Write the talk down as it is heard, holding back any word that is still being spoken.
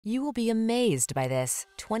You will be amazed by this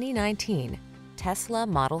 2019 Tesla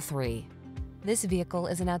Model 3. This vehicle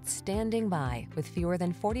is an outstanding buy with fewer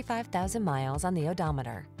than 45,000 miles on the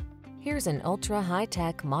odometer. Here's an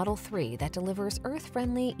ultra-high-tech Model 3 that delivers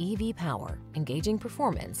earth-friendly EV power, engaging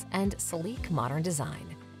performance, and sleek modern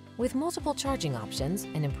design. With multiple charging options,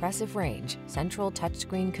 an impressive range, central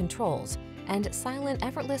touchscreen controls, and silent,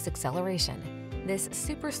 effortless acceleration, this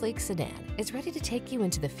super sleek sedan is ready to take you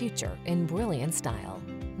into the future in brilliant style.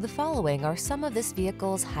 The following are some of this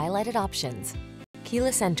vehicle's highlighted options: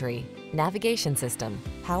 keyless entry, navigation system,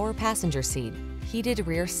 power passenger seat, heated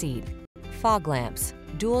rear seat, fog lamps,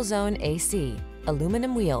 dual zone AC,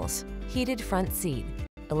 aluminum wheels, heated front seat,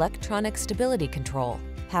 electronic stability control,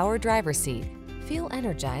 power driver seat. Feel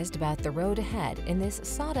energized about the road ahead in this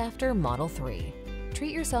sought-after Model 3.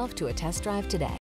 Treat yourself to a test drive today.